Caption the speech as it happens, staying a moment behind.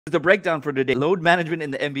The breakdown for today. Load management in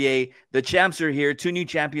the NBA. The champs are here. 2 new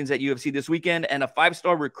champions at UFC this weekend and a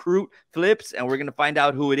 5-star recruit flips, and we're going to find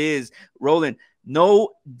out who it is. Roland,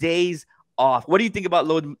 no days off. What do you think about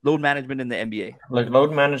load management in the NBA? Look,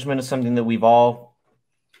 load management is something that we've all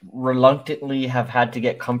reluctantly have had to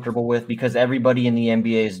get comfortable with because everybody in the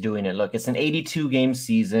NBA is doing it. Look, it's an 82-game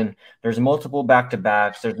season. There's multiple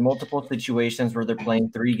back-to-backs. There's multiple situations where they're playing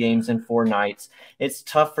 3 games in 4 nights. It's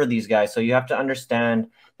tough for these guys. So you have to understand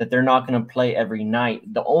that they're not going to play every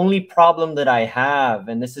night. The only problem that I have,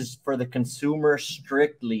 and this is for the consumer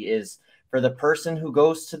strictly, is for the person who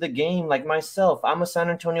goes to the game like myself. I'm a San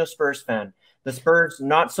Antonio Spurs fan. The Spurs,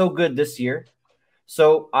 not so good this year.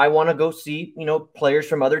 So I want to go see, players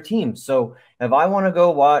from other teams. So if I want to go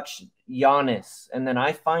watch Giannis and then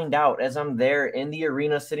I find out as I'm there in the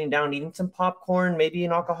arena sitting down eating some popcorn, maybe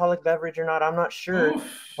an alcoholic beverage or not, I'm not sure.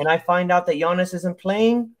 And I find out that Giannis isn't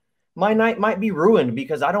playing, my night might be ruined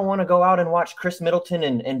because I don't want to go out and watch Chris Middleton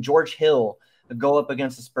and George Hill go up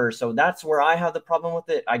against the Spurs. So that's where I have the problem with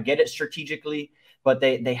it. I get it strategically, but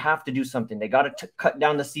they have to do something. They got to cut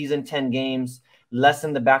down the season 10 games,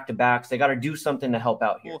 lessen the back-to-backs. They got to do something to help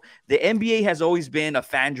out here. Well, the NBA has always been a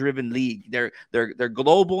fan-driven league. They're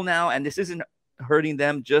global now, and this isn't hurting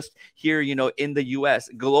them just here, in the US.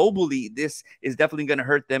 Globally, this is definitely going to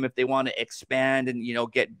hurt them if they want to expand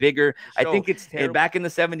and, get bigger. So, I think it's back in the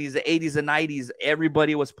 70s, the 80s, and 90s,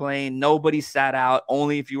 everybody was playing. Nobody sat out,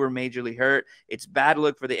 only if you were majorly hurt. It's bad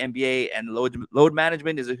luck for the NBA, and load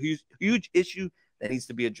management is a huge issue that needs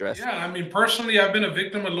to be addressed. Yeah, I mean, personally, I've been a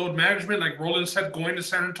victim of load management. Like Roland said, going to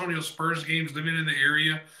San Antonio Spurs games, living in the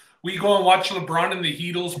area. We go and watch LeBron and the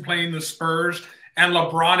Heatles playing the Spurs, and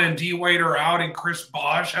LeBron and D-Wade are out, and Chris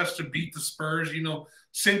Bosh has to beat the Spurs,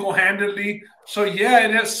 single-handedly. So, yeah,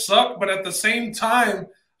 it has sucked, but at the same time,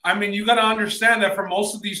 I mean, you got to understand that for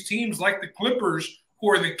most of these teams, like the Clippers,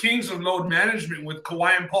 who are the kings of load management with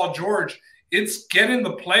Kawhi and Paul George, it's get in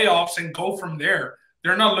the playoffs and go from there.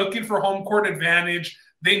 They're not looking for home court advantage.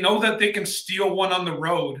 They know that they can steal one on the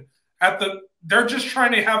road. They're just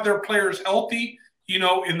trying to have their players healthy,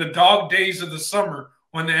 in the dog days of the summer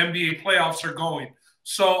when the NBA playoffs are going.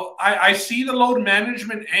 So I see the load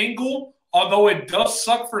management angle, although it does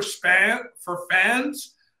suck for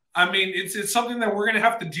fans. I mean, it's something that we're going to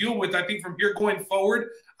have to deal with, I think, from here going forward.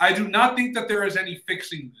 I do not think that there is any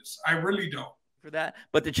fixing this. I really don't. For that.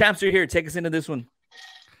 But the champs are here. Take us into this one.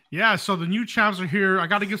 Yeah, so the new champs are here. I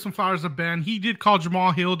got to give some flowers to Ben. He did call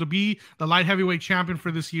Jamal Hill to be the light heavyweight champion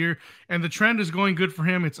for this year, and the trend is going good for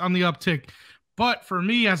him. It's on the uptick. But for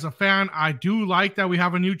me as a fan, I do like that we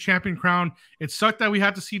have a new champion crown. It sucked that we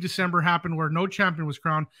had to see December happen where no champion was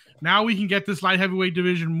crowned. Now we can get this light heavyweight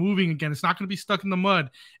division moving again. It's not going to be stuck in the mud.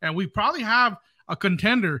 And we probably have a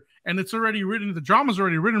contender, and it's already written. The drama's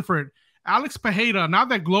already written for it. Alex Pereira, now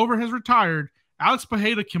that Glover has retired, Alex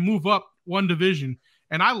Pereira can move up one division.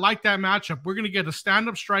 And I like that matchup. We're going to get a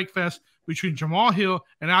stand-up strike fest between Jamal Hill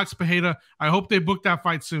and Alex Pereira. I hope they book that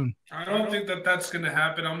fight soon. I don't think that that's going to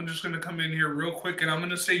happen. I'm just going to come in here real quick, and I'm going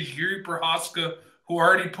to say Yuri Prohaska, who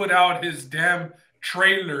already put out his damn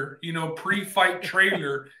trailer, pre-fight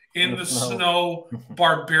trailer in the snow,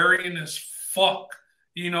 barbarian as fuck,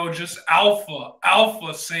 just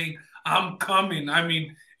alpha saying, I'm coming. I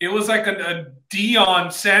mean, it was like a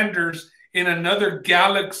Deion Sanders in another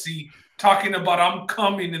galaxy talking about I'm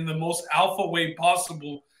coming in the most alpha way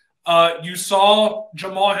possible. You saw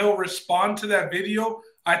Jamal Hill respond to that video.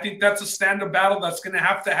 I think that's a stand-up battle that's going to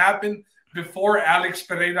happen before Alex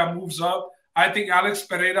Pereira moves up. I think Alex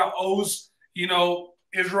Pereira owes, Israel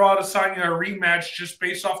Adesanya a rematch just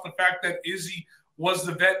based off the fact that Izzy was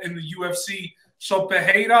the vet in the UFC. So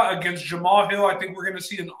Pereira against Jamal Hill, I think we're going to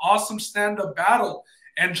see an awesome stand-up battle.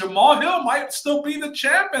 And Jamal Hill might still be the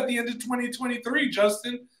champ at the end of 2023,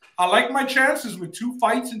 Justin. I like my chances with 2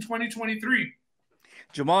 fights in 2023.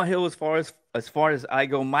 Jamal Hill, as far as I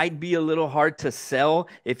go, might be a little hard to sell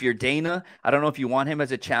if you're Dana. I don't know if you want him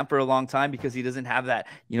as a champ for a long time because he doesn't have that,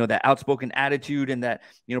 that outspoken attitude and that,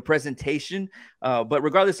 presentation. But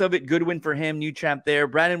regardless of it, good win for him, new champ there.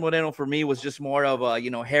 Brandon Moreno for me was just more of a,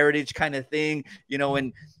 heritage kind of thing,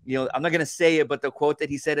 and, I'm not going to say it, but the quote that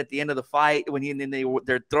he said at the end of the fight when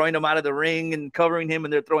they're throwing him out of the ring and covering him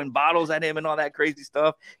and they're throwing bottles at him and all that crazy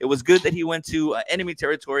stuff. It was good that he went to enemy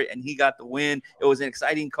territory and he got the win. It was an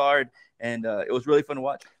exciting card. And it was really fun to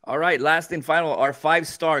watch. All right, last and final, our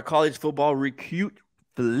 5-star college football recruit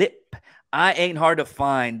flip. I ain't hard to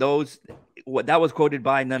find. That was quoted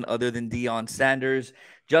by none other than Deion Sanders.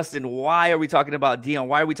 Justin, why are we talking about Deion?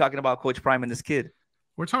 Why are we talking about Coach Prime and this kid?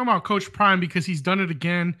 We're talking about Coach Prime because he's done it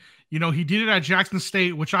again. You know, he did it at Jackson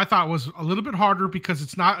State, which I thought was a little bit harder because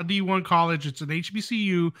it's not a D1 college, it's an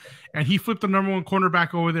HBCU, and he flipped the #1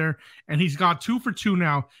 cornerback over there, and he's got 2 for 2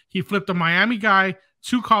 now. He flipped a Miami guy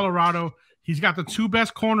to Colorado. He's got the 2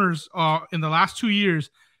 best corners in the last 2 years.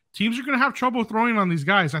 Teams are going to have trouble throwing on these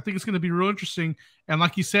guys. I think it's going to be real interesting. And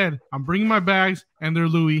like you said, I'm bringing my bags, and they're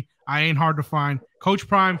Louis. I ain't hard to find. Coach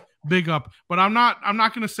Prime, big up. But I'm not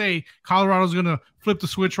going to say Colorado's going to flip the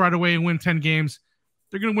switch right away and win 10 games.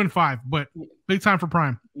 They're going to win 5, but big time for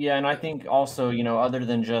Prime. Yeah, and I think also, you know, other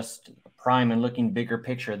than just Prime and looking bigger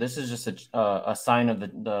picture, this is just a sign of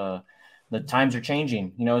the times are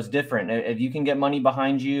changing. You know, it's different. If you can get money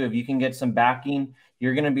behind you, if you can get some backing,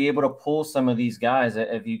 you're going to be able to pull some of these guys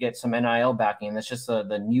if you get some NIL backing. That's just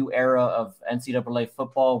the new era of NCAA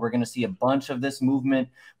football. We're going to see a bunch of this movement.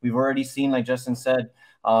 We've already seen, like Justin said,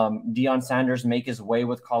 Deion Sanders make his way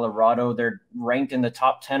with Colorado. They're ranked in the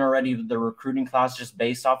top 10 already, the recruiting class, just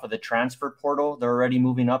based off of the transfer portal. They're already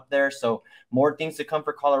moving up there. So more things to come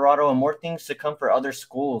for Colorado and more things to come for other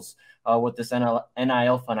schools with this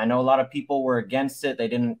NIL fund. I know a lot of people were against it. They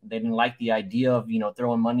didn't like the idea of, you know,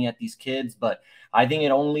 throwing money at these kids, but I think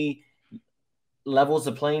it only levels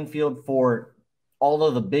the playing field for all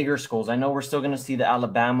of the bigger schools. I know we're still going to see the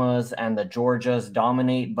Alabamas and the Georgias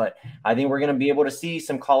dominate, but I think we're going to be able to see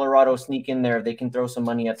some Colorado sneak in there. They can throw some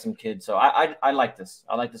money at some kids. So I like this.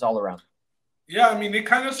 I like this all around. Yeah, I mean, it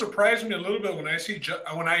kind of surprised me a little bit when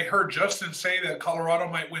I heard Justin say that Colorado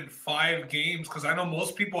might win 5 games, because I know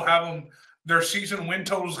most people have them. Their season win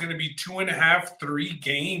total is going to be 2.5, 3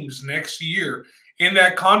 games next year in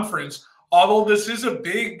that conference. Although this is a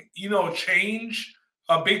big, you know, change,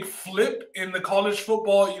 a big flip in the college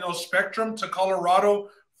football, you know, spectrum to Colorado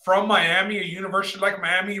from Miami, a university like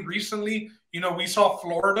Miami recently. You know, we saw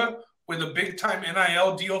Florida with a big time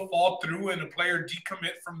NIL deal fall through and a player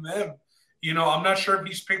decommit from them. You know, I'm not sure if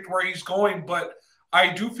he's picked where he's going, but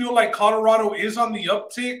I do feel like Colorado is on the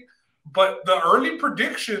uptick. But the early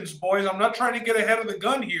predictions, boys, I'm not trying to get ahead of the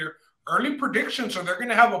gun here. Early predictions are they're going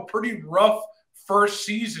to have a pretty rough first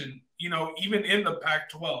season, you know, even in the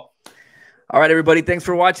Pac-12. All right, everybody. Thanks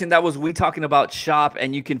for watching. That was We Talking About Shop,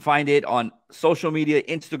 and you can find it on social media,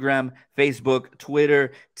 Instagram, Facebook,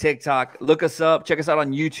 Twitter, TikTok. Look us up. Check us out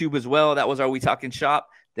on YouTube as well. That was our We Talking Shop.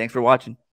 Thanks for watching.